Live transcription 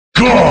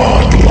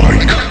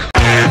Godlike.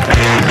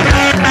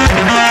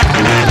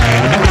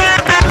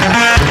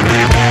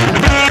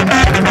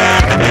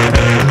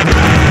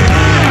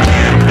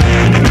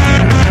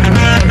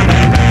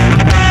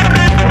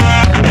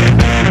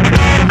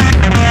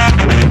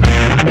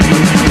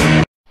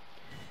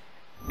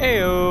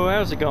 Heyo,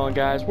 how's it going,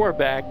 guys? We're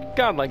back.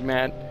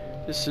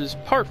 GawdlikeMatt. This is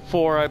part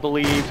 4, I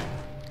believe.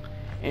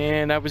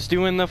 And I was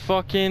doing the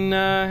fucking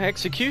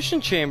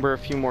execution chamber a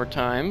few more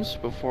times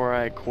before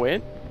I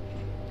quit.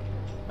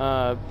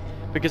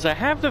 Because I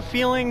have the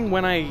feeling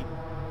when I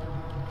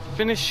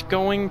finish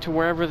going to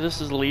wherever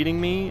this is leading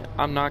me,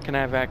 I'm not going to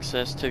have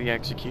access to the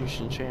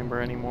execution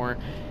chamber anymore.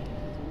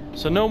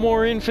 So no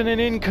more infinite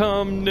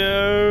income,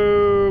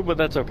 no! But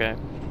that's okay.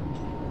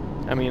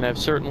 I mean, I've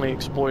certainly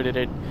exploited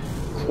it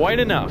quite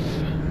enough.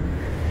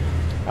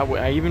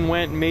 I even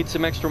went and made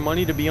some extra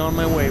money to be on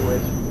my way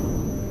with.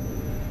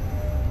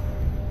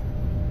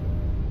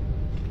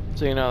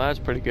 So, you know, that's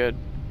pretty good.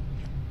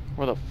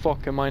 Where the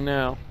fuck am I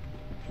now?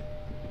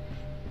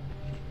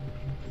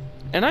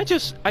 And I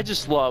just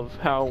love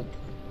how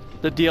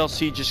the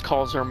DLC just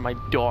calls her my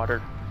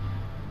daughter.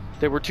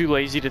 They were too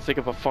lazy to think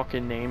of a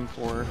fucking name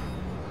for her.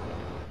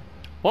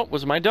 What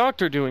was my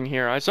doctor doing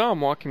here? I saw him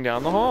walking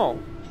down the hall.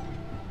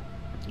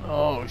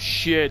 Oh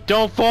shit,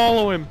 don't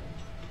follow him!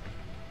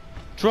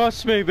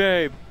 Trust me,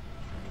 babe.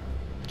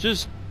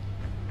 Just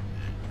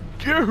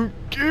don't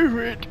do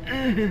it.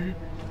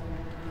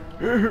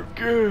 Oh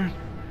god,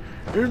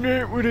 I'm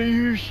not what I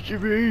used to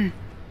be.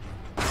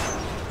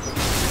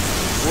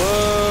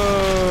 Whoa.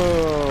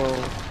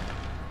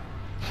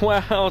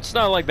 Well, it's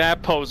not like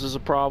that poses a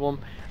problem.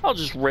 I'll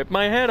just rip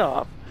my head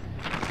off.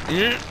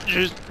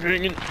 Just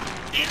freaking.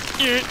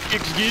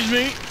 Excuse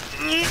me.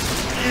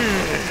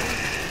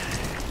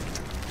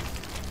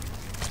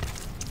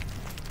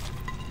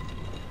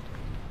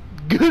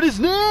 Good as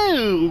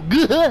new.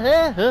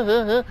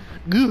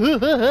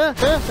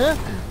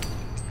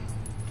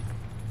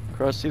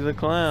 Krusty the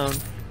Clown.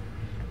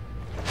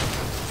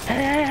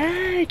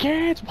 Hey,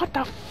 kids, what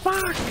the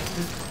fuck?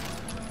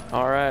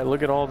 Alright,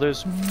 look at all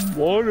this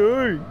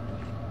money.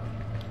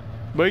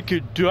 Make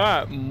it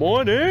that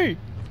money.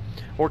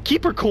 Or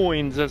keeper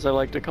coins, as I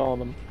like to call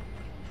them.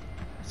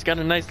 It's got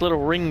a nice little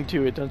ring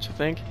to it, don't you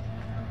think?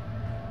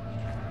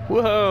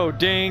 Whoa,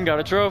 ding, got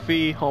a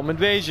trophy. Home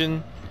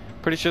invasion.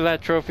 Pretty sure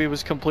that trophy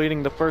was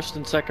completing the first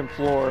and second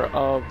floor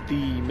of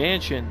the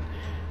mansion.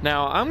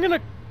 Now, I'm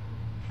gonna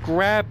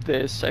grab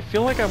this. I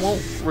feel like I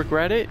won't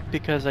regret it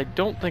because I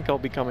don't think I'll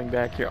be coming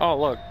back here. Oh,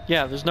 look.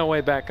 Yeah, there's no way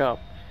back up.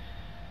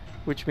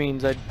 Which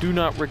means I do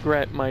not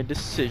regret my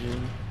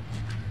decision.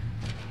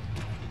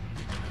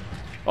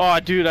 Oh,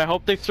 dude, I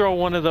hope they throw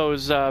one of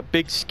those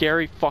big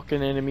scary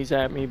fucking enemies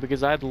at me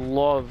because I'd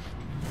love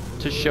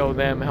to show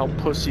them how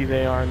pussy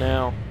they are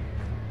now.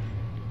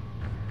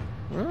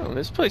 Oh,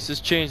 this place has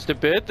changed a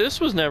bit. This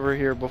was never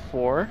here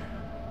before.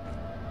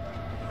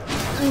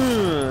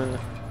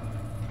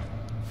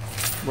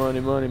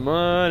 Money, money,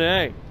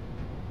 money.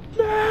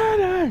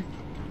 Money.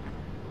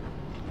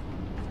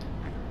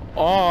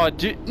 Oh,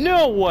 dude,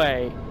 no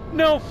way.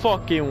 No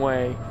fucking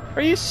way.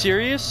 Are you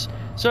serious?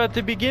 So at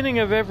the beginning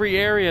of every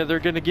area, they're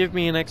gonna give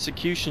me an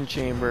execution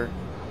chamber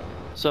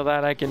so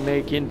that I can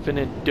make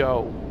infinite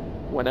dough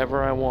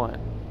whenever I want.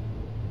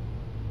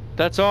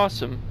 That's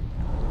awesome.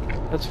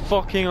 That's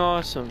fucking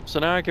awesome. So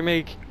now I can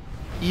make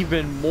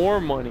even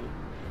more money.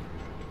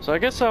 So I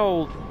guess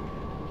I'll...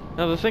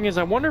 Now the thing is,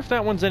 I wonder if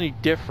that one's any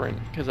different,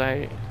 because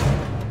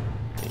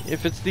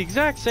if it's the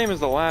exact same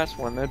as the last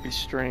one, that'd be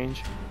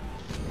strange.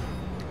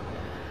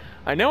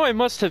 I know I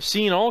must have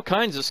seen all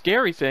kinds of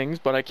scary things,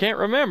 but I can't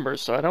remember,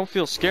 so I don't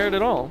feel scared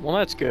at all. Well,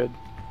 that's good.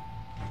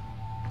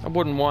 I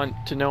wouldn't want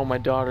to know my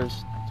daughter's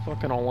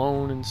fucking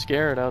alone and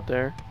scared out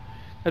there.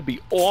 That'd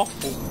be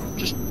awful.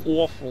 Just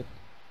awful.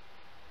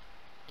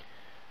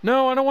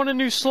 No, I don't want a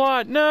new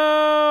slot.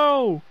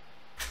 No!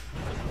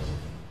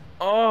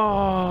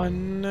 Oh,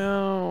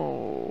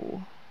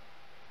 no.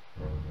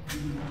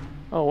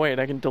 Oh, wait,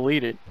 I can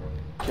delete it.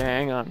 Okay,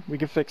 hang on. We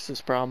can fix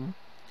this problem.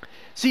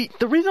 See,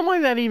 the reason why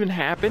that even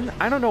happened,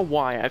 I don't know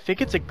why. I think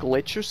it's a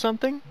glitch or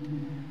something.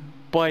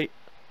 But...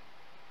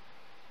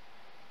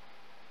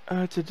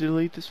 to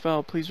delete this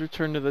file, please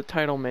return to the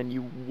title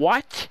menu.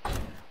 What?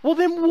 Well,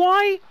 then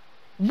why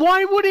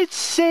would it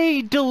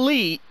say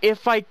delete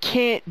if I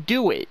can't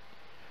do it?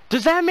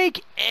 Does that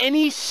make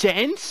any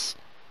sense?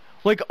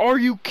 Like, are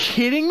you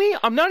kidding me?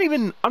 I'm not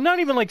even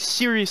like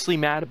seriously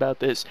mad about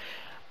this.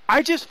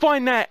 I just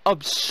find that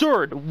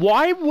absurd.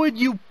 Why would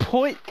you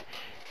put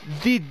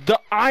the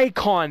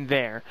icon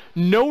there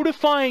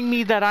notifying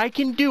me that I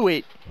can do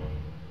it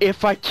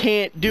if I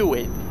can't do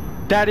it?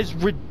 That is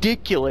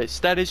ridiculous.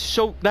 That is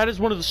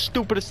one of the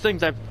stupidest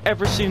things I've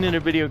ever seen in a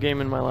video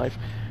game in my life.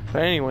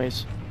 But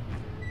anyways,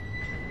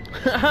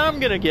 I'm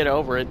gonna get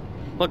over it.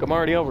 Look, I'm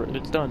already over it.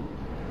 It's done.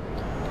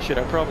 Shit,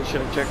 I probably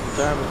should have checked the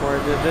time before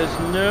I did this.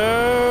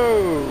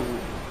 No!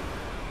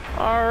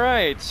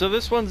 Alright, so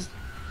this one's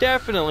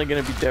definitely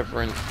gonna be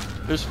different.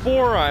 There's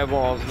 4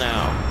 eyeballs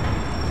now.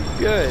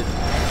 Good.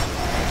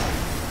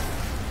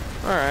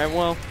 Alright,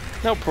 well,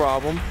 No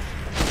problem.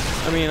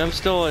 I mean, I'm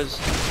still as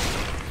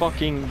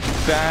fucking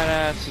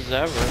badass as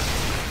ever.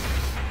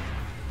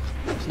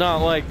 It's not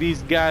like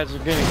these guys are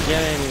gonna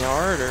get any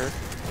harder.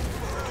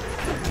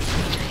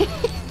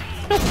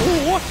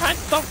 What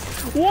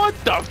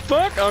the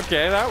fuck?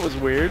 Okay, that was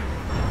weird.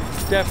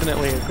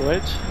 Definitely a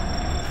glitch.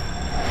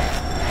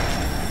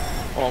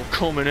 Oh, I'm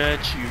coming at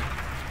you.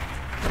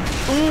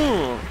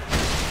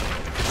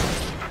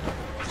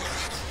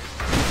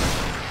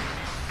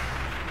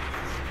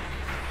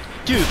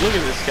 Dude, look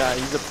at this guy.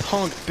 He's a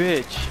punk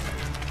bitch.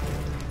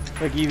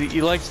 Like,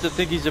 he likes to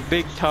think he's a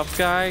big tough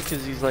guy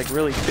because he's like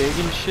really big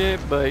and shit,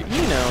 but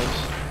he knows.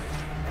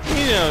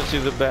 He knows who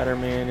the better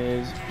man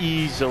is.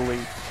 Easily.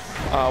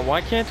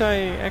 Why can't I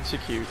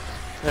execute?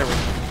 There we go.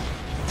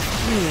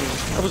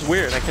 That was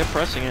weird. I kept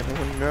pressing it and it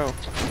wouldn't go.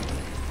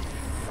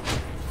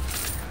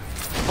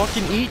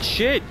 Fucking eat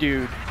shit,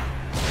 dude.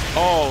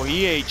 Oh,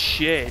 he ate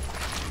shit.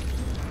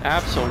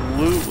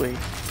 Absolutely.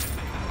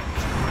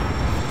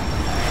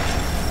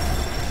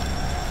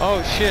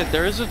 Oh shit,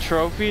 there is a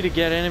trophy to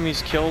get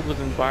enemies killed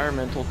with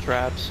environmental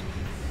traps.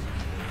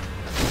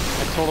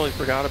 I totally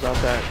forgot about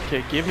that.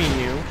 Okay, give me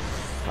you.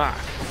 Ah,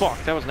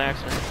 fuck, that was an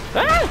accident.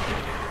 Ah!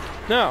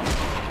 No.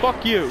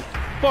 Fuck you.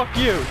 Fuck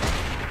you.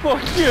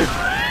 Fuck you.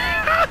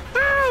 That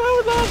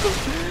was awesome.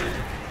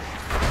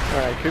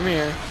 Alright, come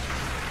here.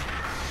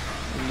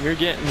 You're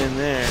getting in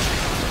there.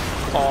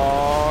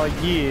 Aw,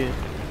 yeah.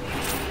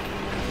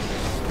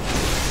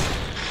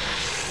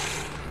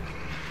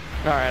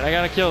 Alright, I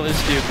gotta kill this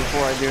dude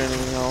before I do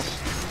anything else.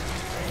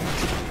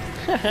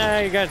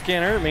 You guys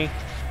can't hurt me.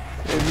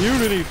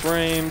 Immunity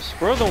frames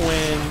for the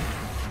win.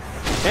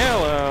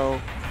 Hello.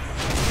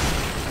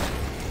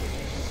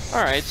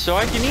 Alright, so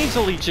I can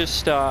easily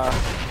just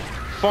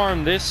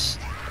farm this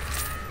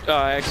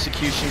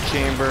execution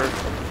chamber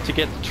to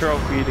get the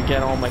trophy to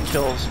get all my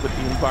kills with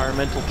the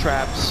environmental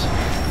traps.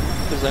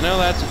 Because I know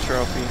that's a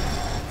trophy.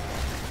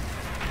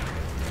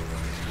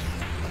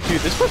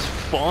 Dude, this was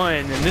fun,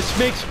 and this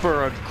makes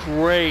for a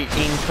great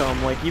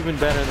income, like even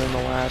better than the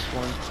last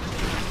one.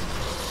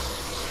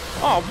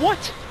 Oh,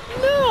 what?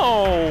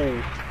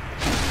 No!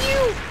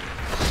 You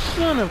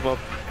son of a...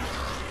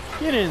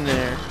 Get in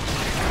there.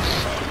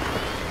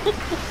 It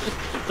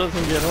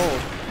doesn't get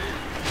old.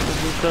 It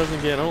just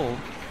doesn't get old.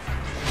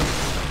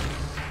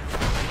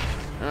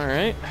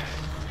 Alright.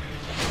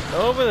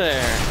 Over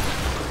there.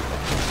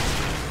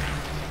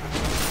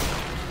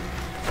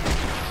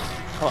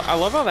 I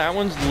love how that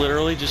one's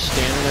literally just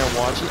standing there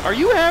watching. Are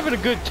you having a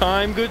good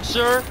time, good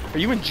sir? Are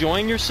you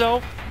enjoying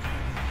yourself?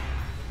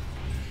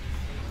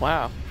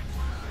 Wow.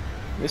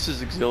 This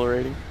is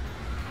exhilarating.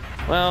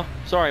 Well,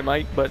 sorry,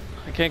 Mike, but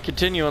I can't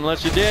continue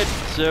unless you did,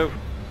 so...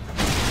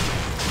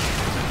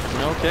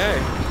 Okay.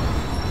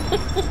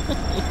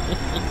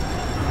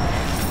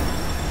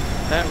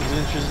 That was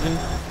interesting.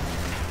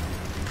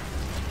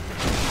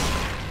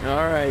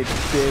 Alright,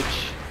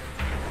 bitch.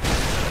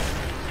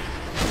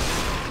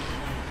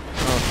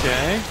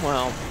 Okay,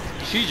 well,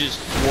 she just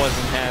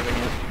wasn't having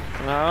it.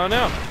 Oh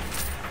no.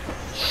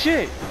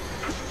 Shit.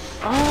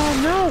 Oh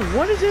no,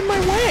 what is in my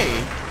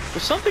way?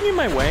 Was something in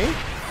my way?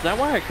 Is that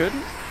why I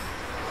couldn't?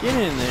 Get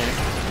in there.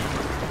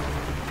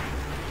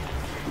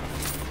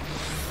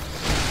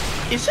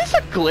 Is this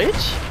a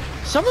glitch?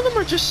 Some of them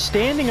are just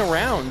standing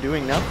around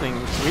doing nothing.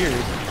 It's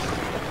weird.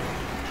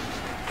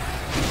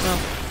 Well,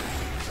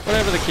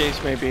 whatever the case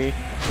may be.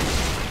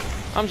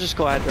 I'm just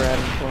glad they're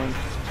having fun.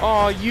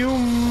 Oh, you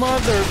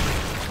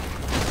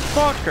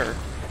motherfucker!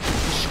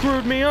 You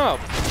screwed me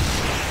up.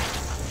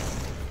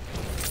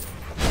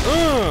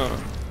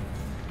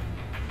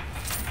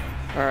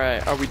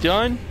 Alright, are we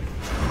done?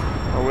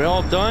 Are we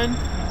all done?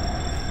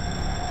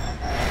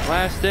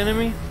 Last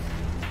enemy?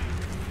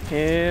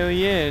 Hell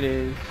yeah it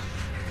is.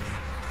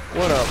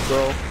 What up,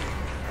 bro?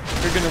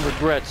 You're gonna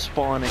regret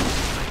spawning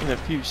in a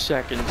few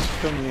seconds.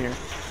 Come here.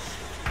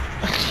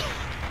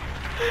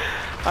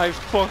 I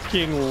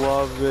fucking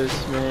love this,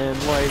 man.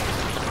 Like,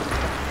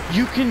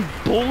 you can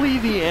bully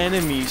the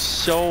enemies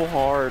so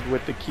hard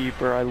with the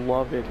Keeper. I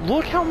love it.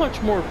 Look how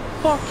much more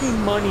fucking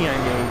money I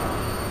made.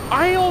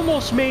 I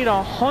almost made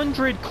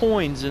 100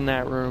 coins in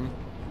that room.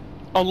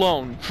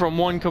 Alone, from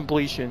one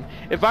completion.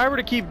 If I were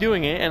to keep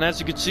doing it, and as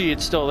you can see,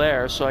 it's still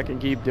there, so I can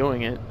keep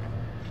doing it.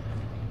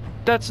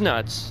 That's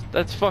nuts.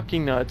 That's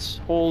fucking nuts.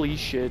 Holy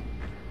shit.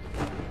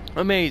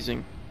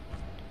 Amazing.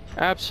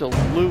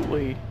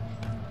 Absolutely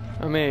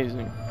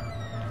amazing.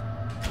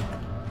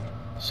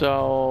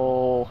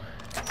 So,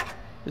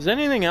 is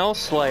anything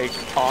else, like,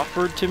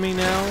 offered to me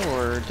now,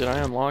 or did I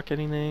unlock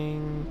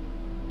anything?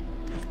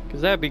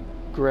 Because that'd be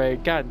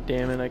great. God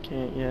damn it, I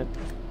can't yet.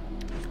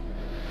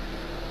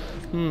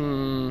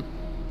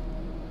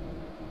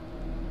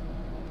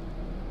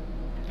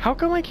 How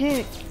come I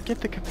can't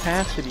get the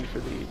capacity for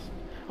these?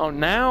 Oh,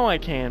 now I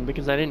can,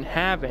 because I didn't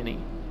have any.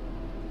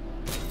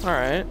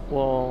 Alright,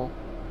 well...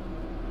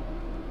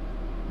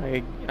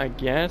 I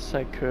guess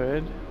I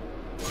could.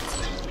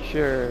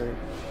 Sure.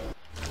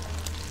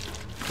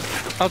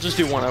 I'll just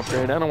do one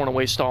upgrade. I don't want to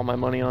waste all my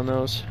money on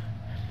those.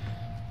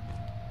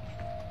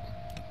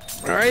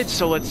 Alright,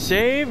 so let's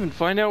save and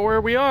find out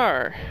where we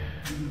are.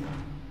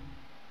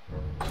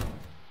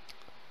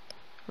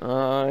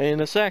 In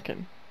a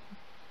second.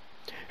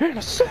 In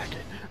a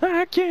second,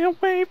 I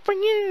can't wait for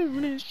you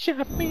to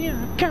shut me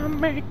up, come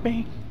make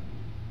me.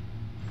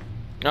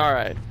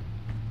 Alright.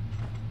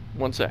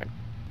 1 sec.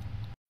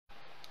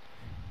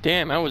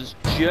 Damn, I was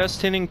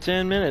just hitting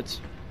 10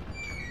 minutes.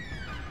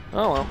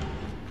 Oh well.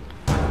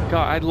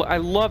 God, I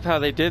love how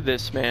they did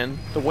this, man.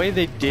 The way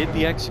they did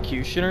the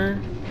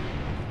Executioner.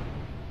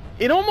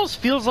 It almost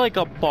feels like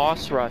a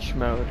boss rush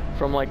mode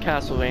from like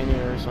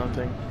Castlevania or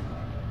something.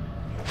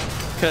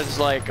 Because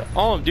like,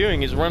 all I'm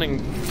doing is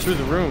running through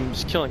the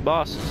rooms, killing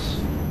bosses.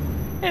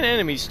 And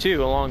enemies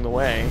too, along the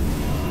way.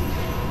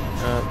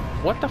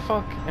 What the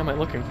fuck am I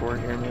looking for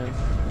here, man?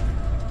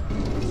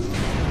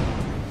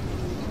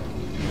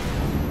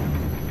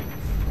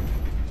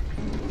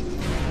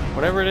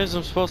 Whatever it is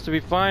I'm supposed to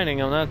be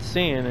finding, I'm not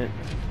seeing it.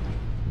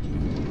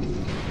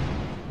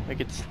 Like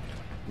it's...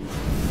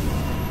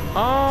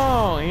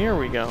 Oh, here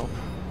we go.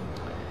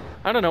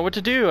 I don't know what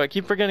to do. I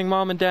keep forgetting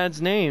Mom and Dad's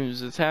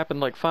names. It's happened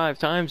like 5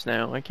 times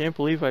now. I can't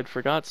believe I'd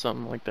forgot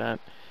something like that.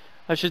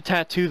 I should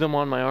tattoo them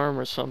on my arm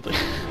or something.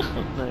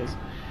 Nice.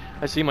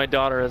 I see my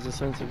daughter has a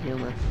sense of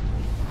humor.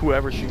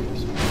 Whoever she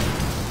is.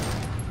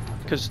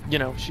 Because, you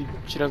know, she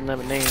doesn't have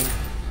a name.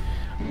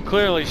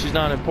 Clearly, she's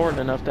not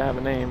important enough to have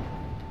a name.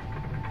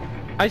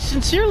 I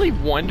sincerely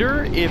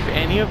wonder if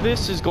any of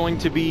this is going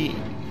to be,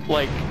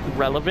 like,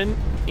 relevant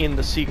in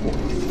the sequel.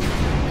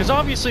 Because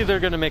obviously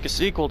they're going to make a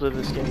sequel to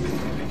this game.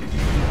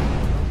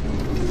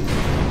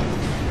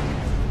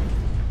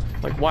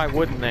 Like, why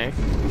wouldn't they?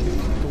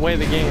 The way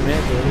the game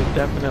ended, it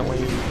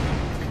definitely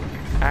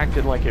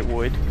acted like it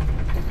would.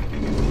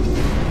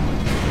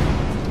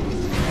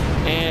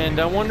 And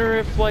I wonder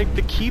if, like,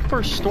 the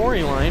Keeper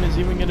storyline is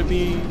even going to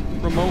be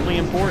remotely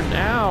important.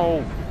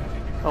 Ow!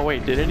 Oh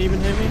wait, did it even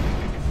hit me?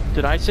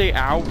 Did I say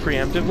ow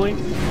preemptively?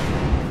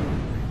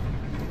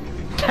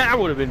 That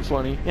would have been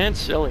funny and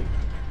silly.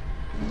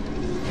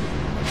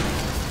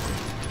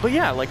 But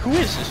yeah, like, who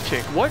is this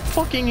chick? What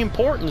fucking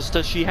importance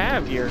does she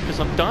have here? Because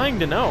I'm dying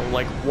to know.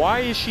 Like, why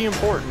is she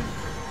important?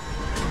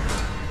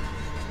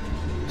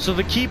 So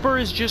the Keeper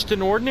is just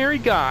an ordinary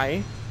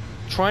guy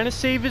trying to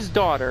save his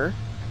daughter.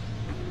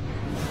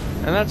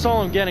 And that's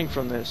all I'm getting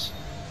from this.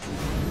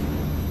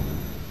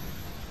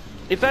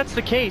 If that's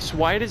the case,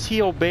 why does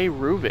he obey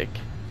Ruvik?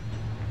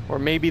 Or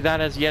maybe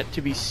that has yet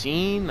to be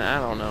seen? I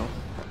don't know.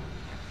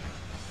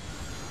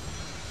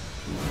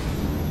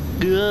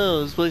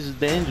 Ugh, this place is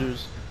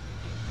dangerous.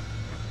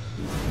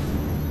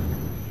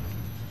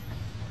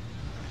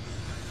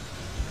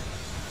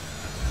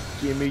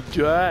 Give me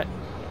that.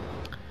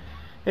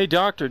 Hey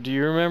doctor, do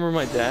you remember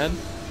my dad?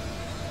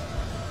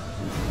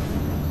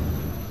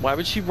 Why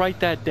would she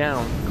write that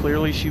down?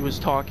 Clearly she was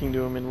talking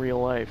to him in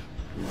real life.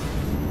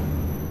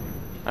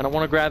 I don't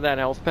want to grab that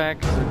health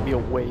pack because it'd be a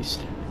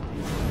waste.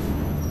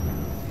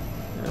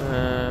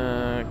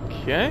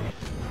 Okay.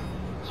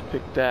 Let's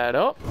pick that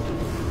up.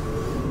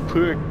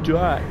 Pick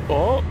that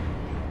up.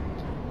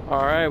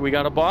 Alright, we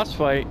got a boss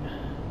fight.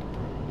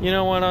 You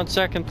know what, on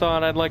second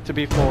thought, I'd like to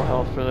be full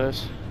health for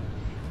this.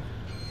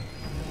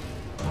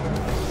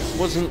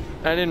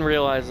 I didn't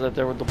realize that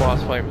the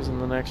boss fight was in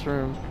the next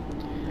room.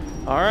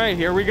 Alright,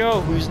 here we go.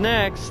 Who's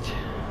next?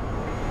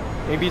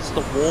 Maybe it's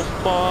the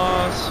wolf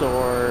boss,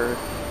 or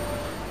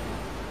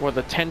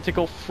the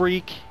tentacle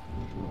freak.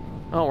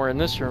 Oh, we're in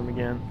this room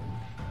again.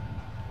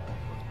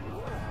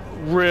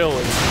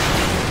 Really?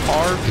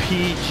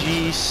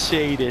 RPG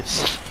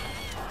sadist.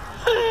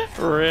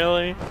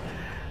 Really?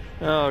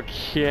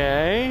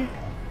 Okay.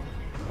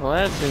 Well,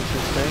 that's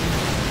interesting.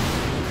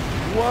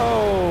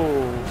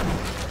 Whoa!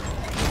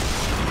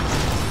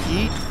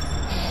 Eat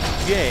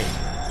shit,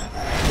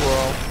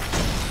 bro.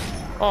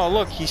 Oh,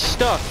 look, he's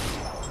stuck.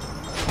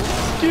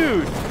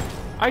 Dude,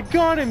 I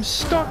got him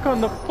stuck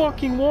on the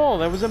fucking wall.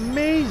 That was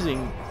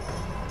amazing.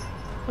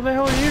 Where the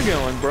hell are you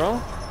going,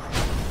 bro?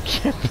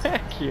 Get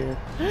back here.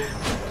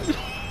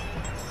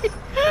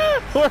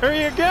 Where are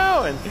you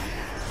going?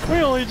 We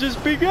only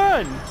just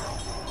begun.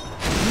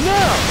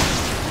 No!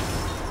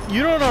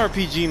 You don't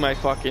RPG my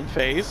fucking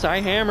face. I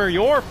hammer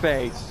your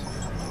face.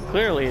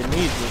 Clearly it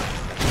needs it.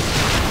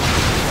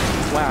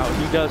 Wow,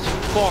 he does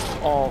fuck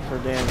all for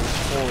damage.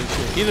 Holy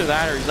shit. Either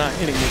that or he's not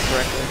hitting me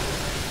correctly.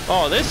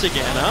 Oh, this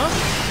again, huh?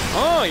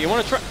 Oh, you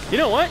want to try? You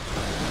know what?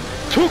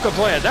 2 can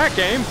play at that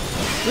game.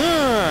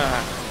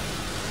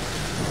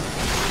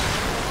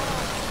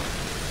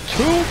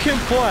 2 can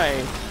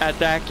play at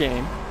that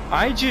game.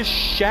 I just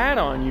shat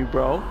on you,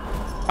 bro.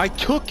 I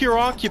took your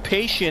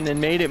occupation and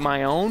made it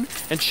my own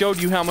and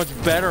showed you how much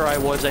better I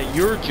was at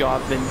your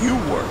job than you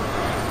were.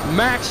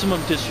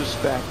 Maximum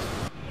disrespect.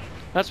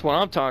 That's what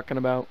I'm talking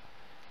about.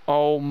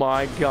 Oh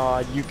my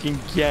god, you can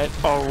get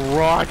a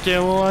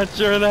rocket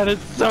launcher. That is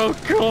so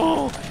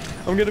cool.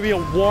 I'm gonna be a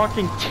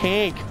walking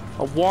tank,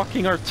 a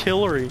walking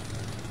artillery.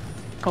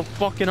 How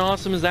fucking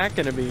awesome is that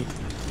gonna be?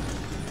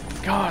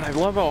 God, I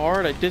love how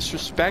hard I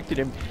disrespected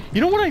him.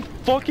 You know what I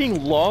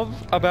fucking love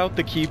about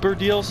the Keeper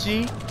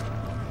DLC?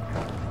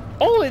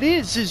 all it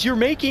is you're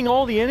making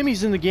all the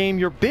enemies in the game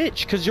your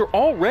bitch, because you're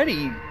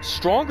already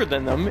stronger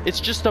than them.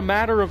 It's just a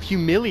matter of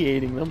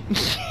humiliating them.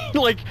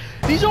 Like,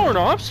 these aren't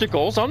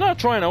obstacles. I'm not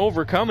trying to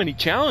overcome any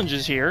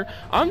challenges here.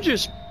 I'm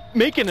just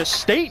making a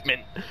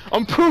statement.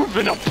 I'm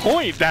proving a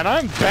point that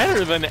I'm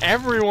better than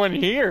everyone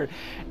here.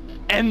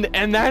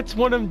 And that's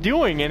what I'm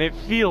doing, and it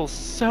feels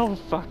so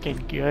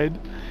fucking good.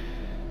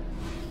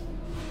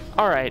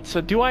 Alright, so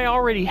do I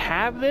already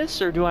have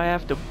this, or do I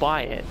have to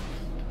buy it?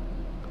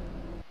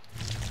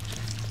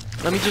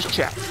 Let me just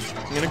check.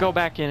 I'm gonna go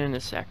back in a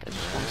second.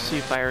 Just want to see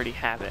if I already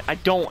have it. I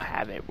don't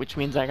have it, which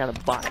means I gotta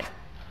buy it.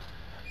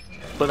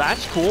 But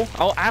that's cool.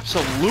 I'll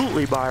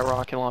absolutely buy a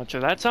rocket launcher.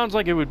 That sounds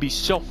like it would be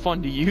so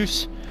fun to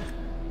use.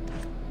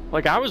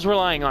 Like, I was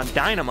relying on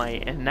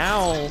dynamite, and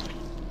now...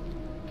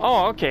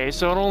 Oh, okay,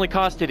 so it only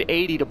costed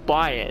 80 to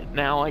buy it.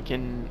 Now I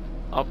can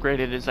upgrade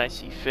it as I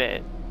see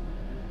fit.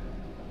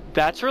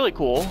 That's really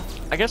cool.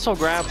 I guess I'll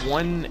grab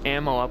one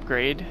ammo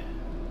upgrade.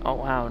 Oh,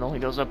 wow, it only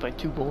goes up by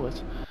 2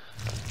 bullets.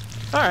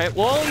 Alright,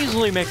 well, I'll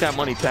easily make that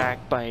money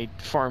back by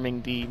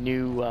farming the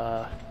new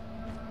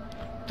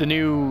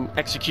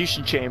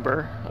execution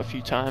chamber a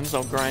few times.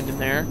 I'll grind in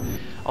there.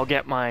 I'll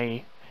get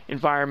my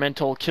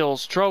environmental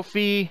kills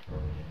trophy,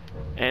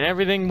 and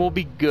everything will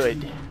be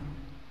good.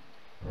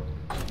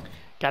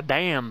 God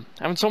damn,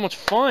 having so much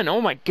fun.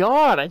 Oh my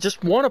god,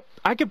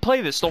 I could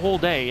play this the whole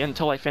day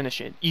until I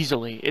finish it,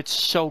 easily. It's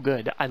so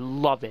good. I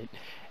love it.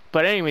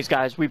 But anyways,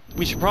 guys, we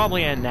should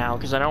probably end now,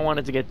 because I don't want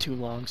it to get too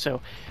long.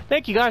 So,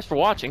 thank you guys for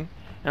watching,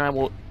 and I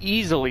will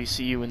easily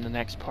see you in the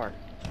next part.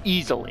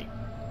 Easily.